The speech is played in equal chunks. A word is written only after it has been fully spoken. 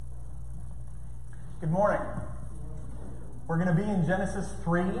Good morning. We're going to be in Genesis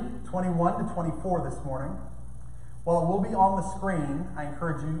 3:21 to 24 this morning. While it will be on the screen, I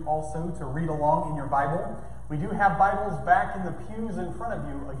encourage you also to read along in your Bible. We do have Bibles back in the pews in front of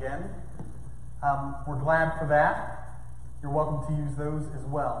you again. We're glad for that. You're welcome to use those as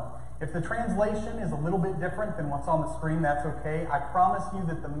well. If the translation is a little bit different than what's on the screen, that's okay. I promise you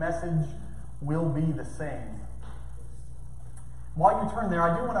that the message will be the same. While you turn there,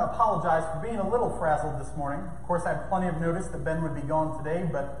 I do want to apologize for being a little frazzled this morning. Of course, I had plenty of notice that Ben would be gone today,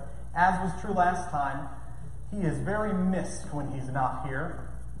 but as was true last time, he is very missed when he's not here.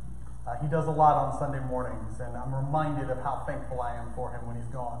 He does a lot on Sunday mornings, and I'm reminded of how thankful I am for him when he's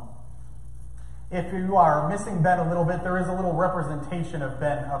gone. If you are missing Ben a little bit, there is a little representation of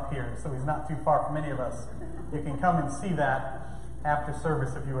Ben up here, so he's not too far from any of us. You can come and see that after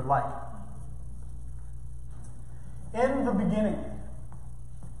service if you would like. In the beginning,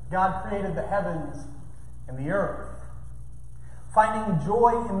 God created the heavens and the earth. Finding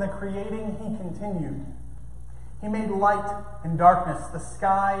joy in the creating, he continued. He made light and darkness, the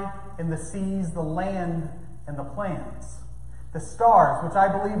sky and the seas, the land and the plants. The stars, which I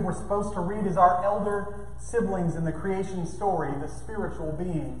believe we're supposed to read as our elder siblings in the creation story, the spiritual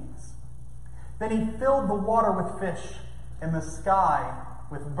beings. Then he filled the water with fish, and the sky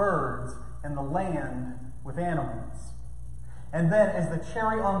with birds, and the land with animals. And then, as the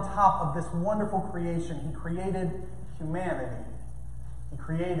cherry on top of this wonderful creation, he created humanity. He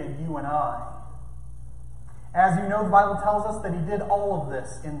created you and I. As you know, the Bible tells us that he did all of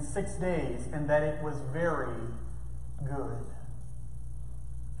this in 6 days, and that it was very good.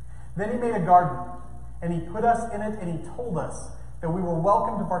 Then he made a garden, and he put us in it, and he told us that we were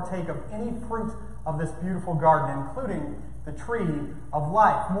welcome to partake of any fruit of this beautiful garden, including the tree of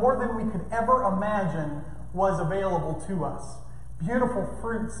life. More than we could ever imagine was available to us. Beautiful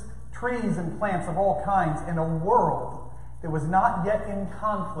fruits, trees, and plants of all kinds, and a world that was not yet in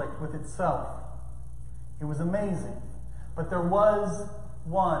conflict with itself. It was amazing. But there was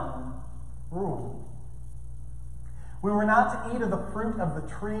one rule. We were not to eat of the fruit of the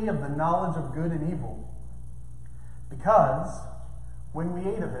tree of the knowledge of good and evil, because when we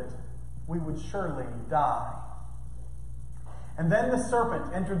ate of it, we would surely die. And then the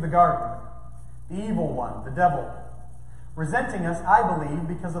serpent entered the garden, the evil one, the devil, resenting us, I believe,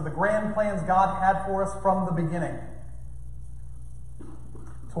 because of the grand plans God had for us from the beginning,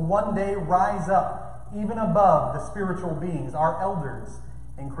 to one day rise up even above the spiritual beings, our elders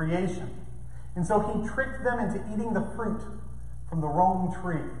in creation. And so he tricked them into eating the fruit from the wrong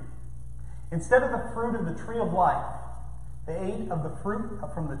tree. Instead of the fruit of the tree of life, they ate of the fruit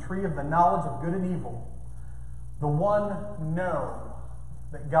from the tree of the knowledge of good and evil, the one know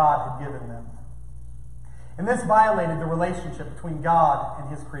that God had given them. And this violated the relationship between God and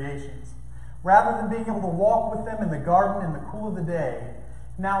his creations. Rather than being able to walk with them in the garden in the cool of the day,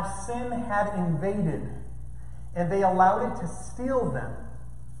 now sin had invaded, and they allowed it to steal them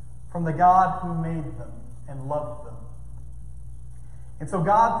from the God who made them and loved them. And so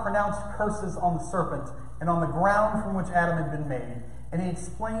God pronounced curses on the serpent and on the ground from which Adam had been made, and he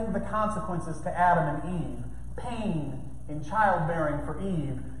explained the consequences to Adam and Eve: pain in childbearing for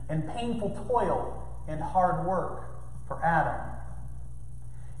Eve, and painful toil and hard work for Adam.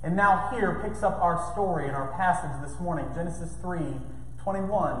 And now here picks up our story in our passage this morning, Genesis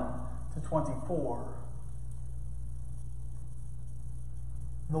 3:21 to 24.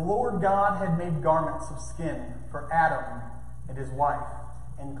 The Lord God had made garments of skin for Adam and his wife,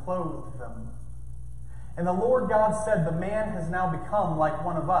 and clothed them. And the Lord God said, "The man has now become like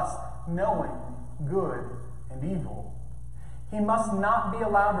one of us, knowing good and evil. He must not be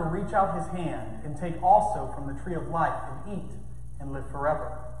allowed to reach out his hand and take also from the tree of life and eat and live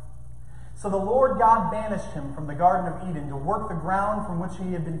forever." So the Lord God banished him from the Garden of Eden to work the ground from which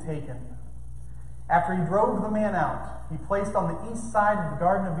he had been taken. After he drove the man out, he placed on the east side of the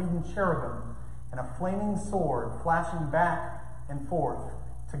Garden of Eden cherubim and a flaming sword flashing back and forth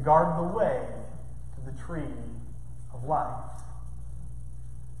to guard the way to the tree of life.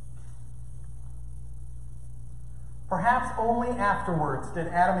 Perhaps only afterwards did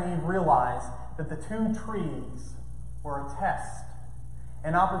Adam and Eve realize that the two trees were a test,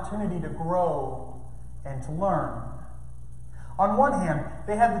 an opportunity to grow and to learn. On one hand,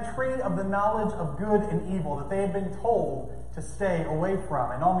 they had the tree of the knowledge of good and evil that they had been told to stay away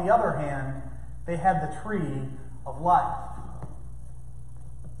from. And on the other hand, they had the tree of life.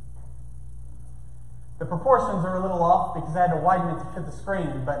 The proportions are a little off because I had to widen it to fit the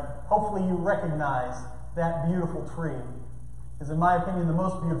screen, but hopefully you recognize that beautiful tree. It is, in my opinion, the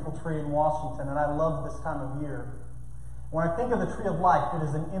most beautiful tree in Washington, and I love this time of year. When I think of the tree of life, it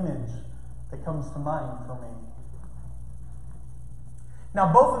is an image that comes to mind for me.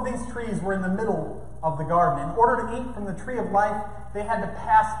 Now, both of these trees were in the middle of the garden. In order to eat from the tree of life, they had to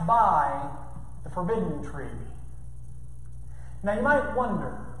pass by the forbidden tree. Now, you might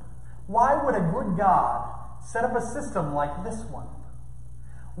wonder, why would a good God set up a system like this one?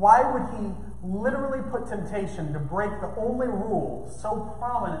 Why would he literally put temptation to break the only rule so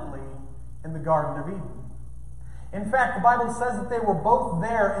prominently in the Garden of Eden? In fact, the Bible says that they were both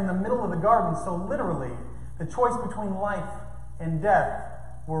there in the middle of the garden, so literally, the choice between life and death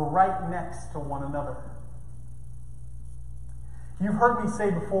were right next to one another. You've heard me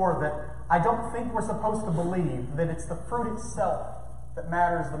say before that I don't think we're supposed to believe that it's the fruit itself that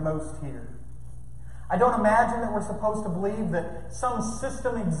matters the most here. I don't imagine that we're supposed to believe that some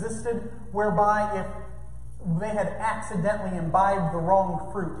system existed whereby if they had accidentally imbibed the wrong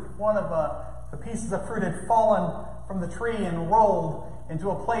fruit, if one of the pieces of fruit had fallen from the tree and rolled into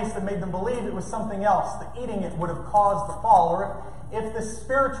a place that made them believe it was something else, that eating it would have caused the fall, or if the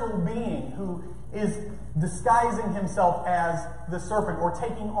spiritual being who is disguising himself as the serpent or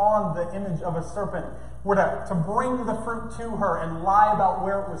taking on the image of a serpent were to bring the fruit to her and lie about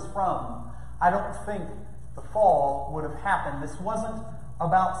where it was from, I don't think the fall would have happened. This wasn't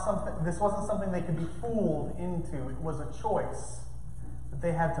something they could be fooled into. It was a choice that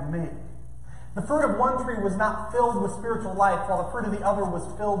they had to make. The fruit of one tree was not filled with spiritual life, while the fruit of the other was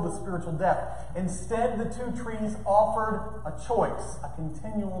filled with spiritual death. Instead, the two trees offered a choice, a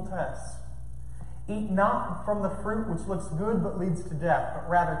continual test. Eat not from the fruit which looks good but leads to death, but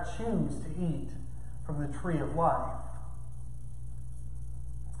rather choose to eat from the tree of life.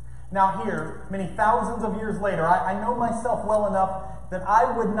 Now here, many thousands of years later, I know myself well enough that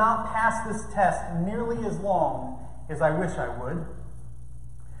I would not pass this test nearly as long as I wish I would.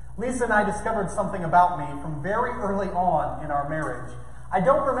 Lisa and I discovered something about me from very early on in our marriage. I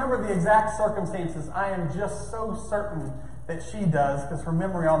don't remember the exact circumstances. I am just so certain that she does, because her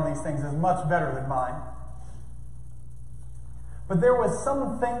memory on these things is much better than mine. But there was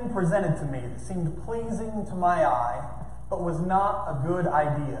something presented to me that seemed pleasing to my eye, but was not a good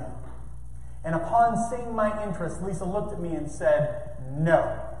idea. And upon seeing my interest, Lisa looked at me and said,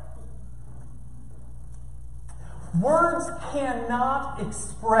 "No." Words cannot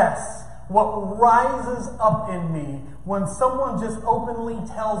express what rises up in me when someone just openly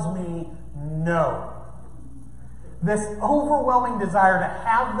tells me no. This overwhelming desire to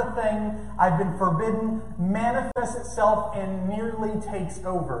have the thing I've been forbidden manifests itself and nearly takes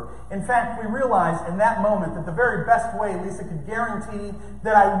over. In fact, we realized in that moment that the very best way Lisa could guarantee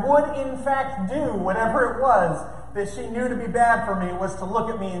that I would in fact do whatever it was that she knew to be bad for me was to look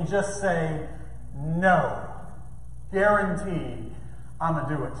at me and just say, "No. Guaranteed, I'm going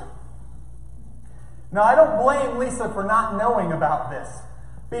to do it." Now, I don't blame Lisa for not knowing about this.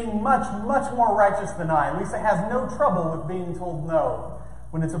 Being much, much more righteous than I, Lisa has no trouble with being told no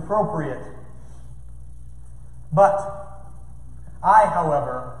when it's appropriate. But I,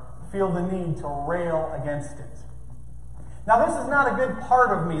 however, feel the need to rail against it. Now, this is not a good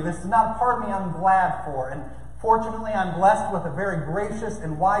part of me. This is not a part of me I'm glad for. And fortunately, I'm blessed with a very gracious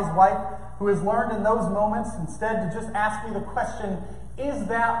and wise wife who has learned in those moments instead to just ask me the question, is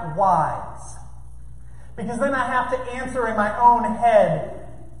that wise? Because then I have to answer in my own head,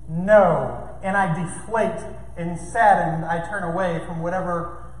 no, and I deflate and saddened, I turn away from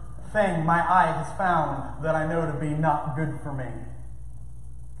whatever thing my eye has found that I know to be not good for me.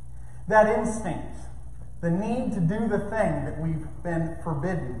 That instinct, the need to do the thing that we've been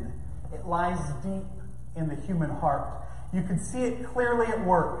forbidden, it lies deep in the human heart. You could see it clearly at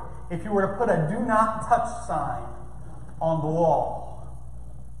work if you were to put a "do not touch" sign on the wall.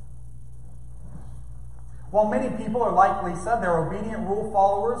 While many people are like Lisa, they're obedient rule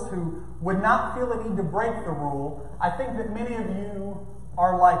followers who would not feel the need to break the rule, I think that many of you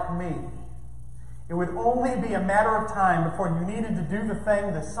are like me. It would only be a matter of time before you needed to do the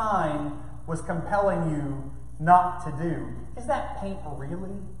thing the sign was compelling you not to do. Is that paint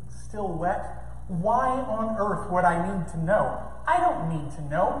really still wet? Why on earth would I need to know? I don't need to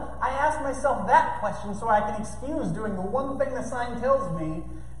know. I ask myself that question so I can excuse doing the one thing the sign tells me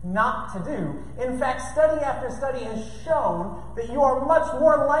not to do. In fact, study after study has shown that you are much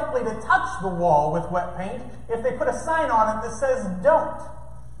more likely to touch the wall with wet paint if they put a sign on it that says "don't."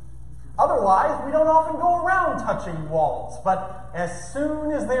 Otherwise, we don't often go around touching walls. But as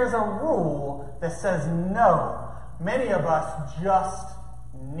soon as there's a rule that says no, many of us just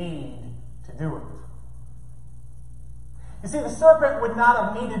need to do it. You see, the serpent would not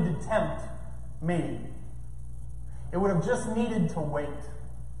have needed to tempt me. It would have just needed to wait.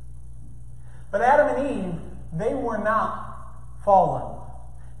 But Adam and Eve, they were not fallen.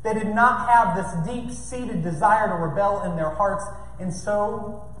 They did not have this deep-seated desire to rebel in their hearts, and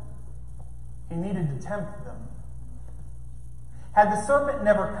so he needed to tempt them. Had the serpent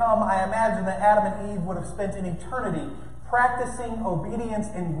never come, I imagine that Adam and Eve would have spent an eternity practicing obedience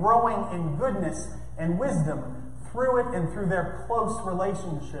and growing in goodness and wisdom through it and through their close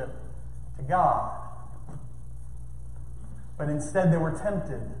relationship to God. But instead they were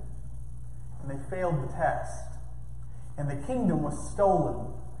tempted, and they failed the test. And the kingdom was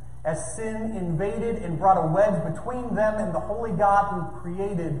stolen as sin invaded and brought a wedge between them and the holy God who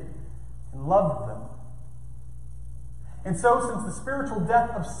created and loved them. And so, since the spiritual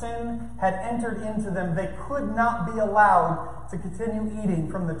death of sin had entered into them, they could not be allowed to continue eating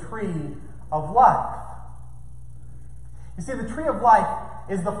from the tree of life. You see, the tree of life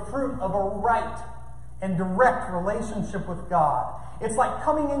is the fruit of a right and direct relationship with God. It's like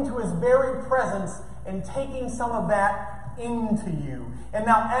coming into his very presence and taking some of that into you. And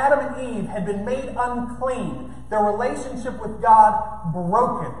now Adam and Eve had been made unclean, their relationship with God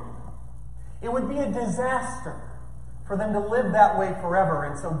broken. It would be a disaster for them to live that way forever.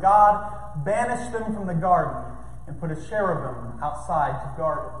 And so God banished them from the garden and put a cherubim outside to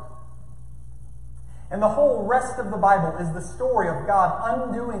guard it. And the whole rest of the Bible is the story of God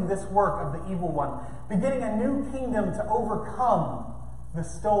undoing this work of the evil one, beginning a new kingdom to overcome the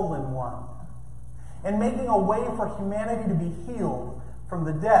stolen one, and making a way for humanity to be healed from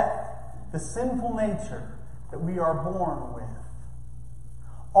the death, the sinful nature that we are born with.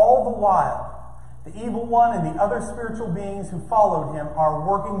 All the while, the evil one and the other spiritual beings who followed him are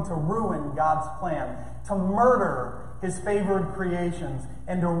working to ruin God's plan, to murder his favored creations,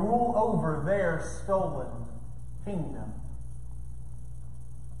 and to rule over their stolen kingdom.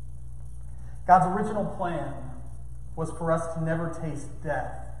 God's original plan was for us to never taste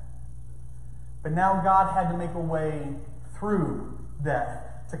death. But now God had to make a way through death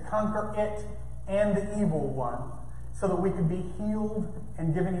to conquer it and the evil one, so that we could be healed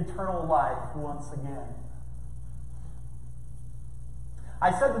and given eternal life once again.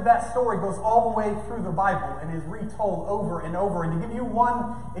 I said that story goes all the way through the Bible and is retold over and over. And to give you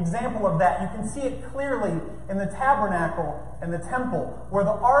one example of that, you can see it clearly in the tabernacle and the temple, where the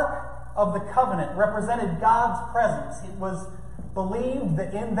Ark of the Covenant represented God's presence. It was believed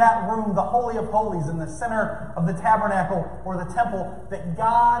that in that room, the Holy of Holies, in the center of the tabernacle or the temple, that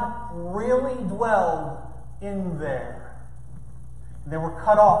God really dwelled in there. They were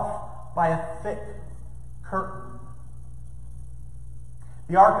cut off by a thick curtain.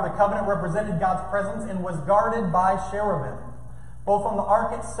 The Ark of the Covenant represented God's presence and was guarded by cherubim, both on the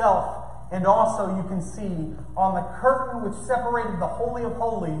Ark itself and also, you can see, on the curtain which separated the Holy of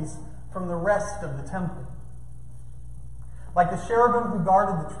Holies from the rest of the temple. Like the cherubim who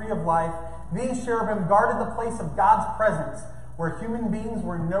guarded the tree of life, these cherubim guarded the place of God's presence where human beings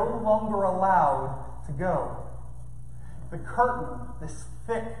were no longer allowed to go. The curtain, this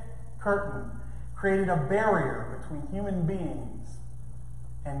thick curtain, created a barrier between human beings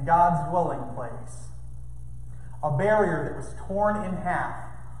and God's dwelling place. A barrier that was torn in half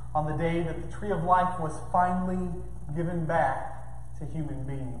on the day that the tree of life was finally given back to human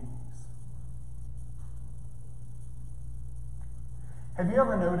beings. Have you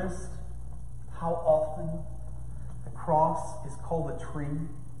ever noticed how often the cross is called a tree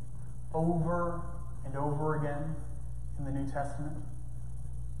over and over again in the New Testament?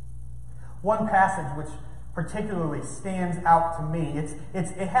 One passage which particularly stands out to me,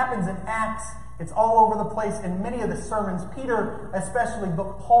 it happens in Acts, it's all over the place in many of the sermons, Peter especially,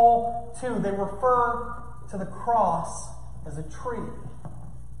 but Paul too, they refer to the cross as a tree.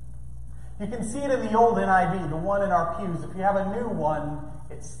 You can see it in the old NIV, the one in our pews. If you have a new one,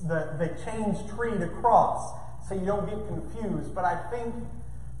 they change tree to cross, so you don't get confused. But I think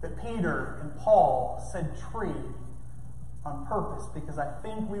that Peter and Paul said tree on purpose, because I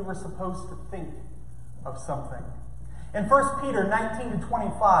think we were supposed to think of something. In 1 Peter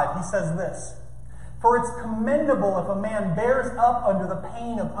 19-25, he says this: "For it's commendable if a man bears up under the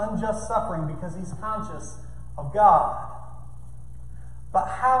pain of unjust suffering because he's conscious of God. But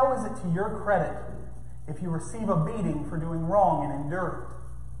how is it to your credit if you receive a beating for doing wrong and endure it?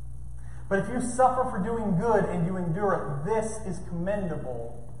 But if you suffer for doing good and you endure it, this is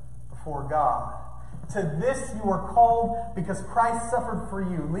commendable before God. To this you were called because Christ suffered for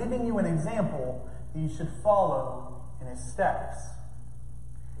you, leaving you an example that you should follow in his steps.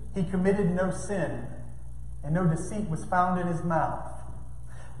 He committed no sin, and no deceit was found in his mouth.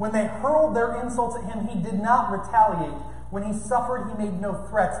 When they hurled their insults at him, he did not retaliate. When he suffered, he made no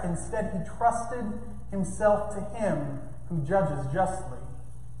threats. Instead, he trusted himself to him who judges justly.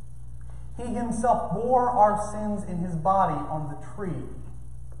 He himself bore our sins in his body on the tree,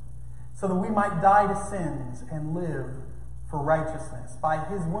 so that we might die to sins and live for righteousness. By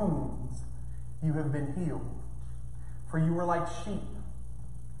his wounds you have been healed. For you were like sheep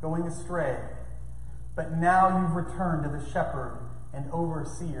going astray, but now you've returned to the shepherd and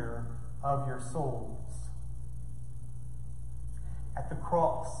overseer of your souls. At the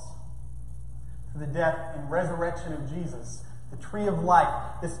cross, through the death and resurrection of Jesus, the tree of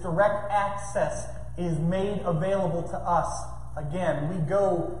life, this direct access is made available to us again. We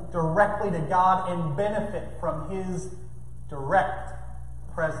go directly to God and benefit from his direct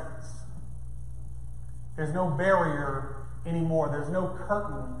presence. There's no barrier anymore. There's no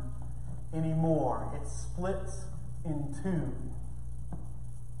curtain anymore. It splits in two.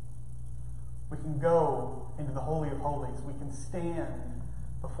 We can go into the Holy of Holies. We can stand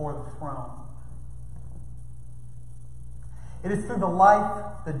before the throne. It is through the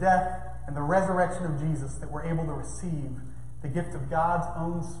life, the death, and the resurrection of Jesus that we're able to receive the gift of God's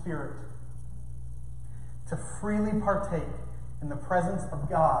own Spirit, to freely partake in the presence of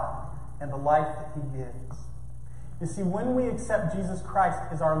God and the life that he gives. You see, when we accept Jesus Christ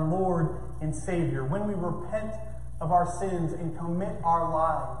as our Lord and Savior, when we repent of our sins and commit our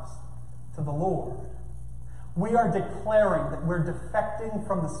lives to the Lord, we are declaring that we're defecting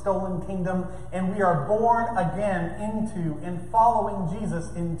from the stolen kingdom and we are born again into and following Jesus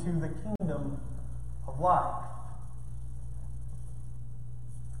into the kingdom of life.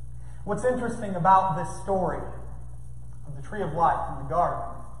 What's interesting about this story of the tree of life in the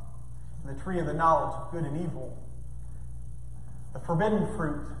garden, and the tree of the knowledge of good and evil, the forbidden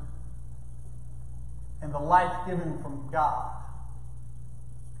fruit, and the life given from God,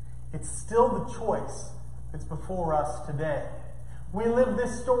 it's still the choice that's before us today. We live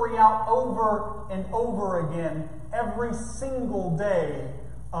this story out over and over again every single day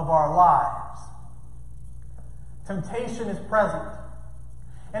of our lives. Temptation is present.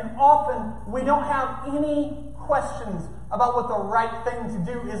 And often we don't have any questions about what the right thing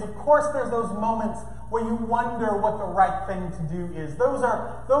to do is. Of course, there's those moments where you wonder what the right thing to do is. Those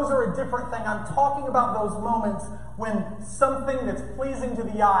are a different thing. I'm talking about those moments when something that's pleasing to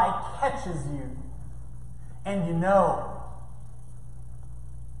the eye catches you. And you know.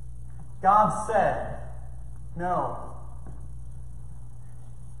 God said, no.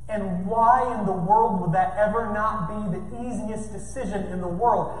 And why in the world would that ever not be the easiest decision in the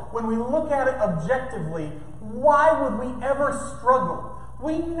world? When we look at it objectively, why would we ever struggle?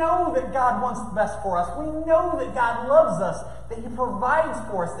 We know that God wants the best for us. We know that God loves us, that he provides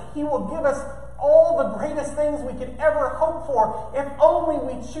for us, that he will give us all the greatest things we could ever hope for if only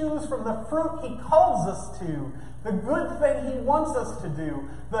we choose from the fruit he calls us to, the good thing he wants us to do,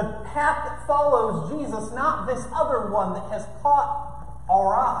 the path that follows Jesus, not this other one that has caught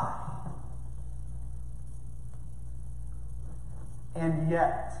our eye. And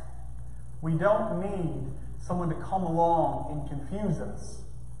yet, we don't need someone to come along and confuse us.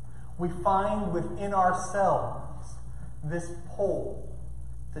 We find within ourselves this pull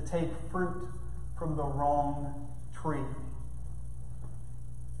to take fruit from the wrong tree.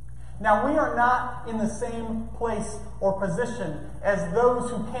 Now, we are not in the same place or position as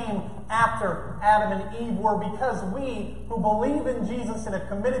those who came after Adam and Eve were, because we who believe in Jesus and have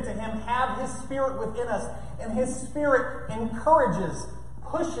committed to him have his Spirit within us, and his Spirit encourages,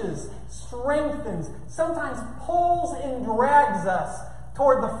 pushes, strengthens, sometimes pulls and drags us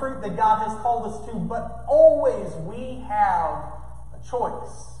toward the fruit that God has called us to, but always we have a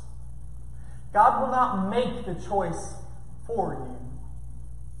choice. God will not make the choice for you.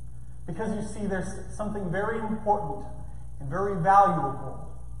 Because you see, there's something very important and very valuable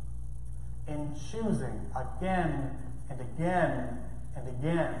in choosing again and again and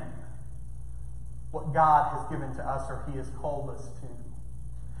again what God has given to us or he has called us to.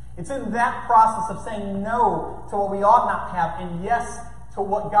 It's in that process of saying no to what we ought not have and yes to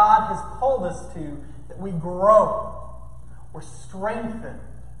what God has called us to that we grow. We're strengthened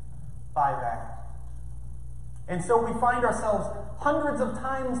by that. And so we find ourselves hundreds of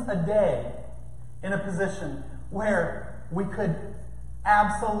times a day in a position where we could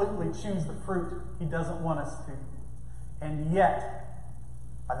absolutely choose the fruit he doesn't want us to. And yet,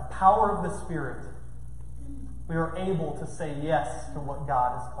 by the power of the Spirit, we are able to say yes to what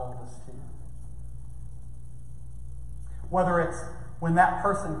God has called us to. Whether it's when that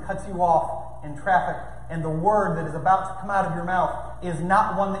person cuts you off in traffic and the word that is about to come out of your mouth is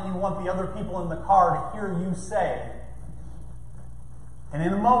not one that you want the other people in the car to hear you say. And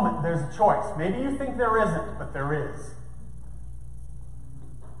in a moment, there's a choice. Maybe you think there isn't, but there is.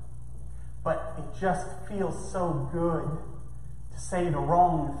 But it just feels so good to say the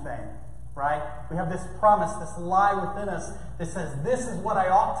wrong thing right? We have this promise, this lie within us that says, this is what I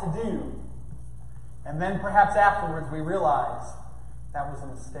ought to do. And then perhaps afterwards we realize that was a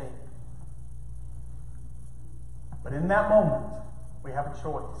mistake. But in that moment, we have a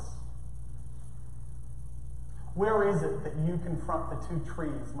choice. Where is it that you confront the two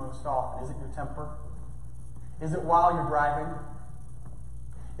trees most often? Is it your temper? Is it while you're driving?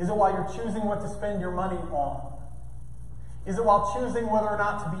 Is it while you're choosing what to spend your money on? Is it while choosing whether or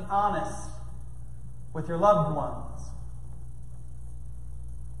not to be honest with your loved ones?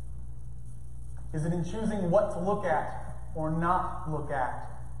 Is it in choosing what to look at or not look at?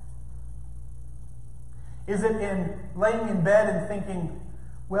 Is it in laying in bed and thinking,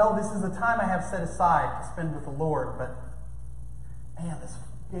 well, this is the time I have set aside to spend with the Lord, but man, this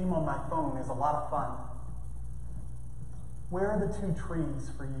game on my phone is a lot of fun. Where are the two trees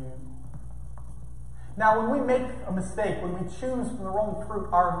for you? Now, when we make a mistake, when we choose from the wrong fruit,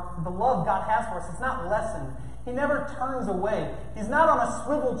 the love God has for us is not lessened. He never turns away. He's not on a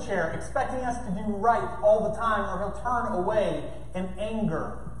swivel chair expecting us to do right all the time, or he'll turn away in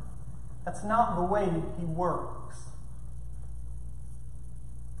anger. That's not the way he works.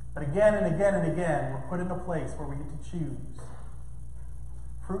 But again and again and again, we're put in a place where we get to choose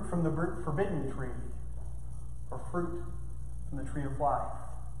fruit from the forbidden tree or fruit from the tree of life.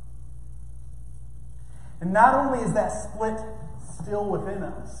 And not only is that split still within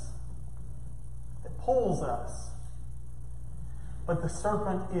us, it pulls us, but the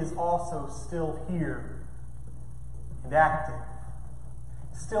serpent is also still here and active,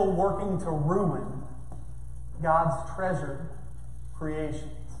 still working to ruin God's treasured creations,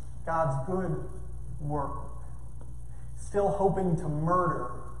 God's good work, still hoping to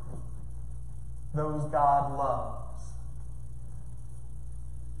murder those God loves.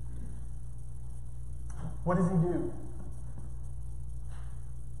 What does he do?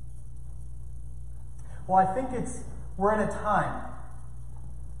 Well, I think we're in a time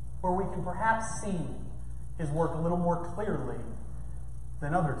where we can perhaps see his work a little more clearly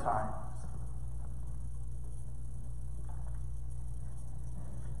than other times.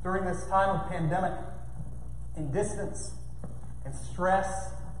 During this time of pandemic and distance and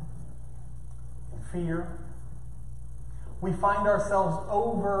stress and fear, we find ourselves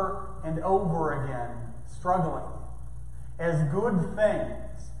over and over again struggling as good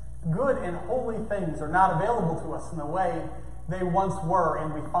and holy things are not available to us in the way they once were,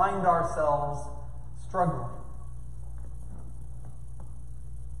 and we find ourselves struggling.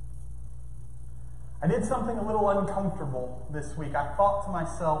 I did something a little uncomfortable this week. I thought to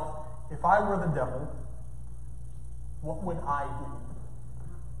myself, if I were the devil, what would I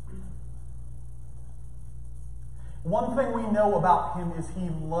do? One thing we know about him is he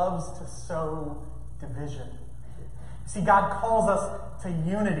loves to sow division. See, God calls us to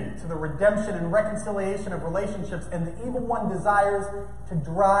unity, to the redemption and reconciliation of relationships, and the evil one desires to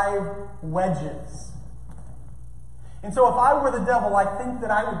drive wedges. And so if I were the devil, I think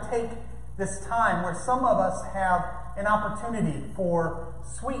that I would take this time where some of us have an opportunity for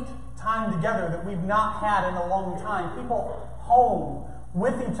sweet time together that we've not had in a long time. People home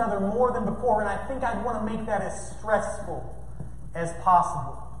with each other more than before, and I think I'd want to make that as stressful as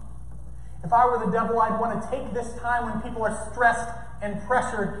possible. If I were the devil, I'd want to take this time when people are stressed and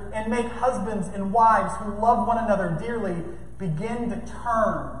pressured and make husbands and wives who love one another dearly begin to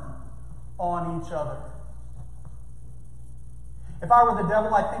turn on each other. If I were the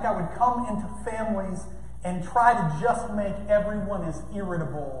devil, I think I would come into families and try to just make everyone as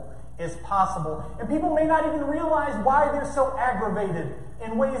irritable as possible. And people may not even realize why they're so aggravated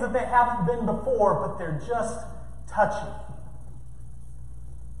in ways that they haven't been before, but they're just touchy.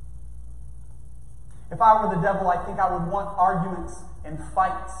 If I were the devil, I think I would want arguments and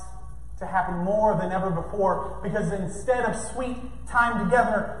fights to happen more than ever before, because instead of sweet time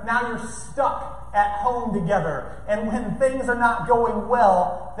together, now you're stuck at home together. And when things are not going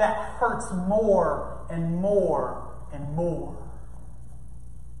well, that hurts more and more and more.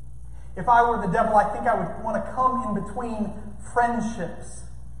 If I were the devil, I think I would want to come in between friendships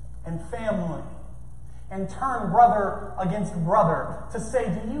and family and turn brother against brother to say,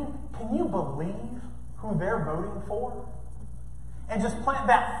 can you believe who they're voting for? And just plant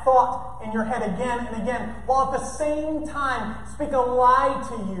that thought in your head again and again, while at the same time speak a lie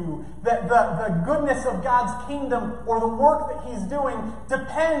to you that the goodness of God's kingdom or the work that he's doing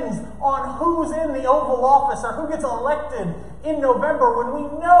depends on who's in the Oval Office or who gets elected in November, when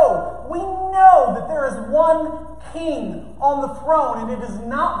we know that there is one king on the throne, and it is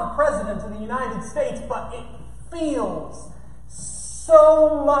not the President of the United States, but it feels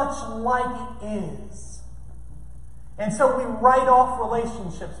so much like it is. And so we write off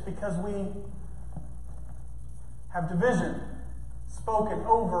relationships because we have division spoken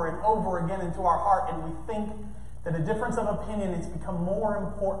over and over again into our heart, and we think that a difference of opinion has become more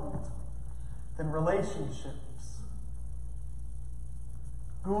important than relationships.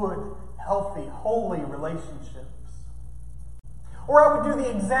 Good, healthy, holy relationships. Or I would do the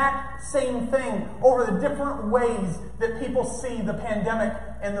exact same thing over the different ways that people see the pandemic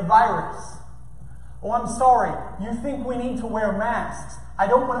and the virus. Oh, I'm sorry, you think we need to wear masks. I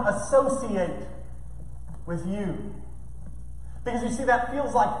don't want to associate with you. Because you see, that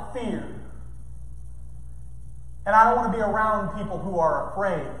feels like fear. And I don't want to be around people who are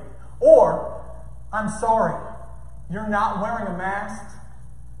afraid. Or, I'm sorry, you're not wearing a mask.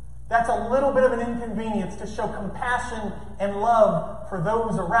 That's a little bit of an inconvenience to show compassion and love for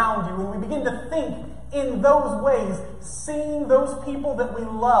those around you. And we begin to think in those ways, seeing those people that we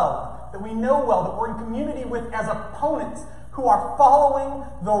love, that we know well, that we're in community with as opponents who are following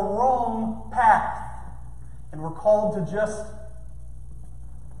the wrong path. And we're called to just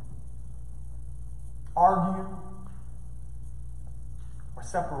argue or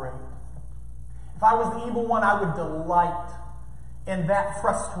separate. If I was the evil one, I would delight in that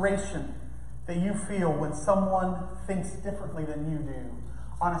frustration that you feel when someone thinks differently than you do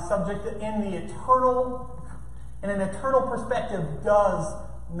on a subject that in an eternal perspective does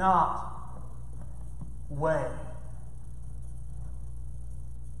not weigh.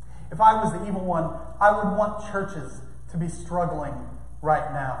 If I was the evil one, I would want churches to be struggling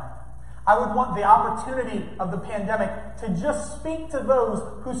right now. I would want the opportunity of the pandemic to just speak to those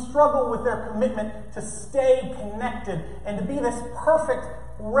who struggle with their commitment to stay connected and to be this perfect,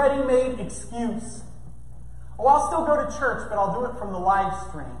 ready-made excuse. Oh, I'll still go to church, but I'll do it from the live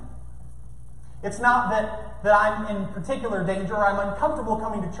stream. It's not that I'm in particular danger or I'm uncomfortable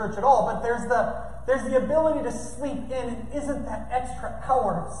coming to church at all, but there's the ability to sleep in. And isn't that extra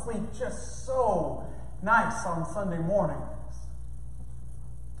hour of sleep just so nice on Sunday mornings?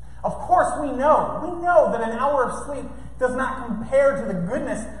 Of course, we know that an hour of sleep does not compare to the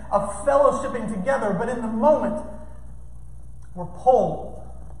goodness of fellowshipping together, but in the moment, we're pulled.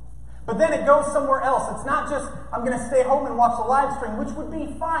 But then it goes somewhere else. It's not just, I'm going to stay home and watch the live stream, which would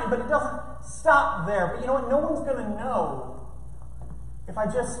be fine, but it doesn't stop there. But you know what? No one's going to know if I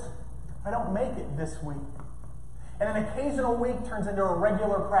don't make it this week. And an occasional week turns into a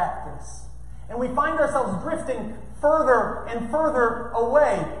regular practice. And we find ourselves drifting further and further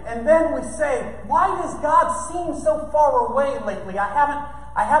away. And then we say, why does God seem so far away lately? I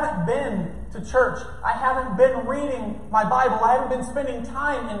haven't been to church. I haven't been reading my Bible. I haven't been spending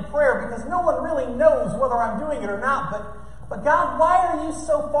time in prayer because no one really knows whether I'm doing it or not. But God, why are you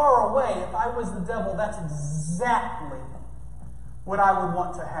so far away? If I was the devil, that's exactly what I would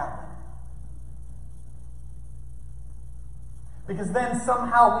want to happen. Because then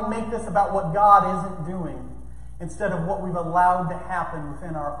somehow we make this about what God isn't doing instead of what we've allowed to happen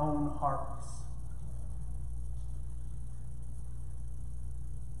within our own hearts.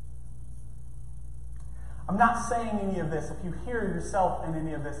 I'm not saying any of this. If you hear yourself in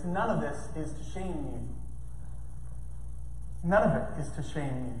any of this, none of this is to shame you. None of it is to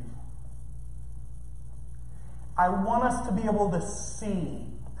shame you. I want us to be able to see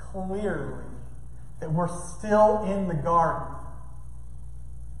clearly that we're still in the garden.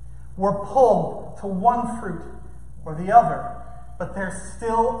 We're pulled to one fruit or the other, but there's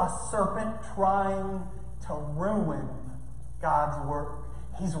still a serpent trying to ruin God's work.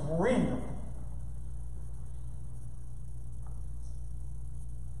 He's real.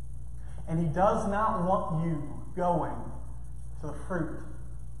 And he does not want you going to the fruit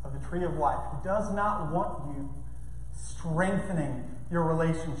of the tree of life. He does not want you strengthening your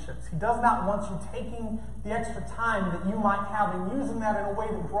relationships. He does not want you taking the extra time that you might have and using that in a way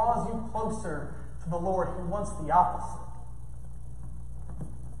that draws you closer to the Lord. He wants the opposite.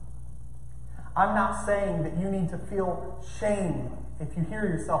 I'm not saying that you need to feel shame if you hear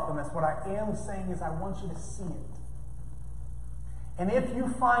yourself in this. What I am saying is I want you to see it. And if you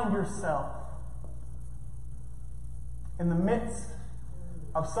find yourself in the midst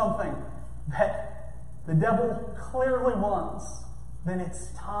of something that the devil clearly wants, then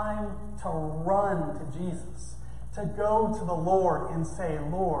it's time to run to Jesus, to go to the Lord and say,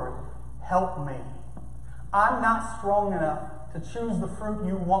 Lord, help me. I'm not strong enough to choose the fruit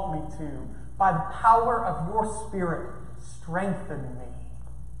you want me to. By the power of your Spirit, strengthen me.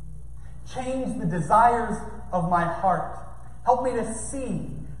 Change the desires of my heart. Help me to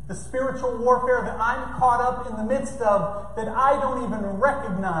see the spiritual warfare that I'm caught up in the midst of that I don't even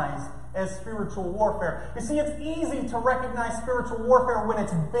recognize as spiritual warfare. You see, it's easy to recognize spiritual warfare when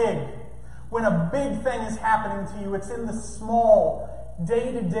it's big, When a big thing is happening to you, it's in the small,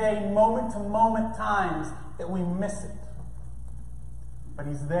 day-to-day, moment-to-moment times that we miss it. But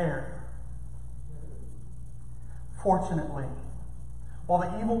He's there. Fortunately, while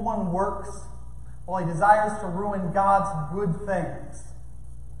the evil one works, while he desires to ruin God's good things,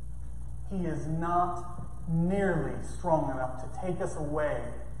 he is not nearly strong enough to take us away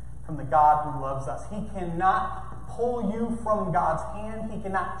from the God who loves us. He cannot pull you from God's hand. He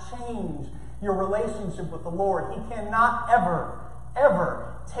cannot change your relationship with the Lord. He cannot ever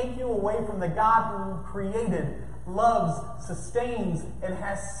take you away from the God who created, loves, sustains, and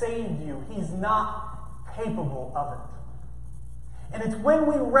has saved you. He's not capable of it. And it's when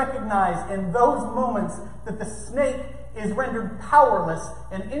we recognize in those moments that the snake is rendered powerless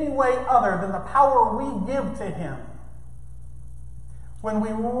in any way other than the power we give to him, when we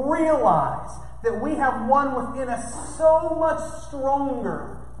realize that we have one within us so much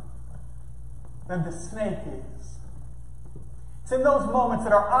stronger than the snake is. It's in those moments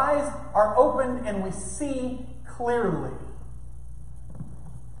that our eyes are opened and we see clearly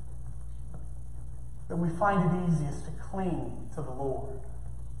that we find it easiest to cling to the Lord.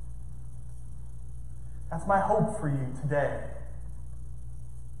 That's my hope for you today,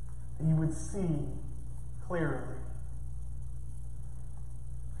 that you would see clearly.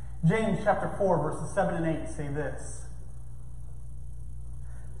 James chapter 4, verses 7 and 8 say this: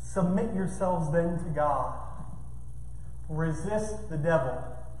 "Submit yourselves then to God. Resist the devil,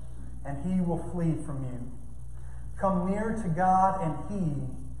 and he will flee from you. Come near to God, and he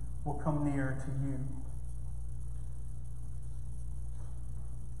will come near to you."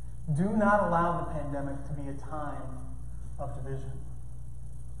 Do not allow the pandemic to be a time of division.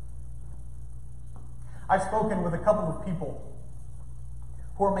 I've spoken with a couple of people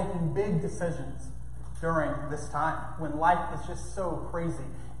who are making big decisions during this time when life is just so crazy.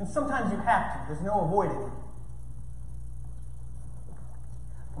 And sometimes you have to. There's no avoiding it.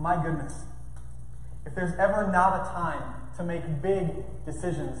 But my goodness, if there's ever not a time to make big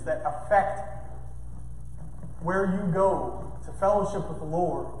decisions that affect where you go to fellowship with the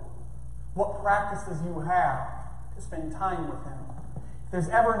Lord, what practices you have to spend time with Him, if there's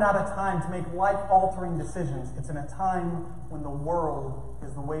ever not a time to make life-altering decisions, it's in a time when the world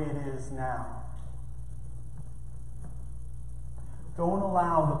is the way it is now. Don't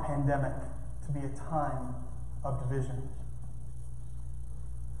allow the pandemic to be a time of division.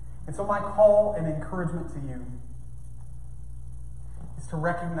 And so my call and encouragement to you is to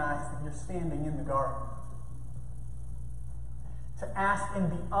recognize that you're standing in the garden. To ask and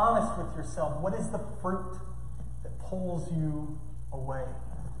be honest with yourself, what is the fruit that pulls you away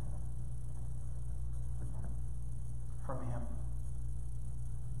from Him?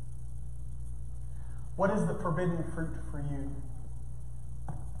 What is the forbidden fruit for you?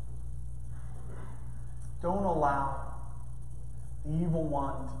 Don't allow the evil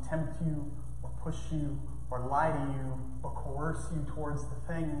one to tempt you or push you or lie to you or coerce you towards the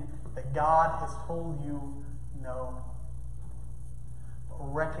thing that God has told you no.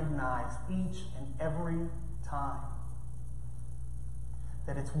 But recognize each and every time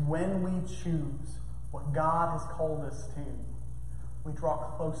that it's when we choose what God has called us to, we draw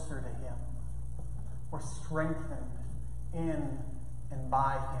closer to Him. We're strengthened in and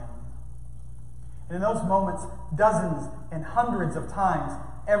by Him. And in those moments, dozens and hundreds of times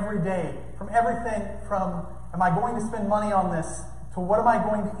every day, from everything from, am I going to spend money on this, to what am I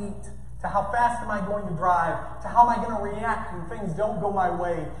going to eat, to how fast am I going to drive, to how am I going to react when things don't go my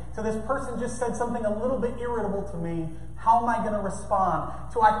way, to this person just said something a little bit irritable to me, how am I going to respond,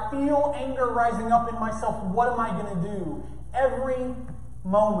 to I feel anger rising up in myself, what am I going to do? Every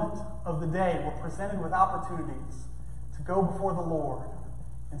moment of the day we're presented with opportunities to go before the Lord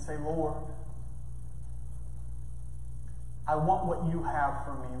and say, Lord, I want what you have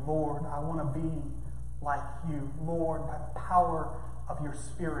for me. Lord, I want to be like you. Lord, by the power of your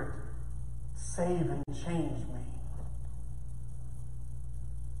Spirit, save and change me.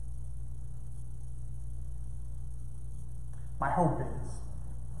 My hope is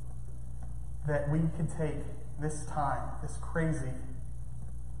that we could take this time, this crazy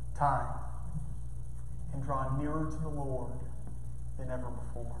time, and draw nearer to the Lord than ever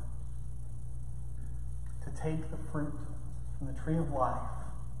before. To take the fruit from the tree of life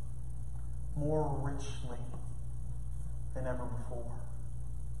more richly than ever before.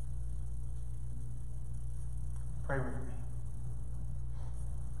 Pray with me.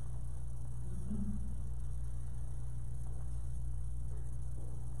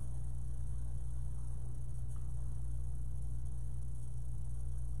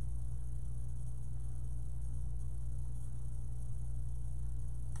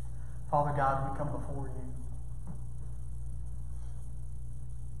 Father God, we come before you.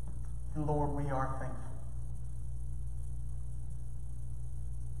 And Lord, we are thankful.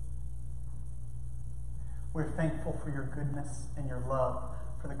 We're thankful for your goodness and your love,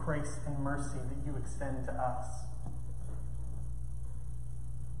 for the grace and mercy that you extend to us.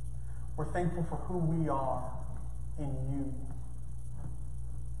 We're thankful for who we are in you.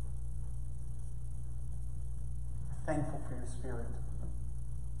 We're thankful for your Spirit.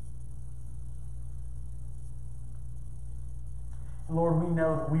 And Lord, we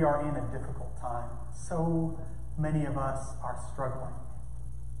know that we are in a difficult time. So many of us are struggling.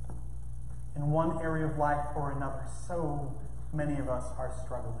 In one area of life or another, so many of us are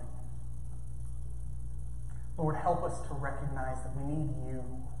struggling. Lord, help us to recognize that we need you.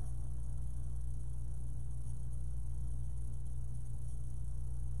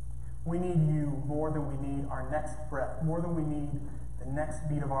 We need you more than we need our next breath, more than we need the next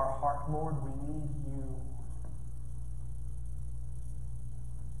beat of our heart. Lord, we need you.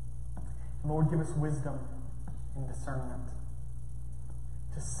 Lord, give us wisdom and discernment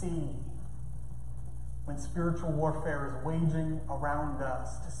to see when spiritual warfare is waging around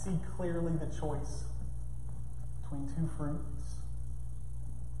us, to see clearly the choice between two fruits.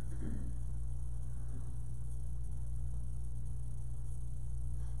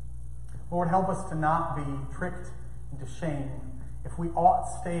 Lord, help us to not be tricked into shame. If we ought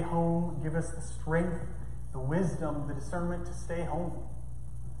to stay home, give us the strength, the wisdom, the discernment to stay home.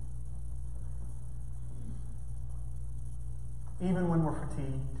 Even when we're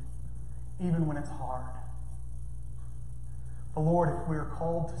fatigued, even when it's hard. But Lord, if we are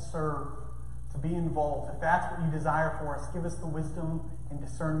called to serve, to be involved, if that's what you desire for us, give us the wisdom and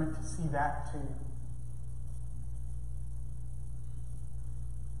discernment to see that too.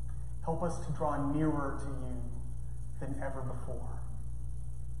 Help us to draw nearer to you than ever before.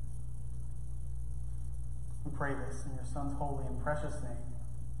 We pray this in your Son's holy and precious name.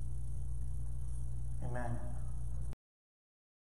 Amen.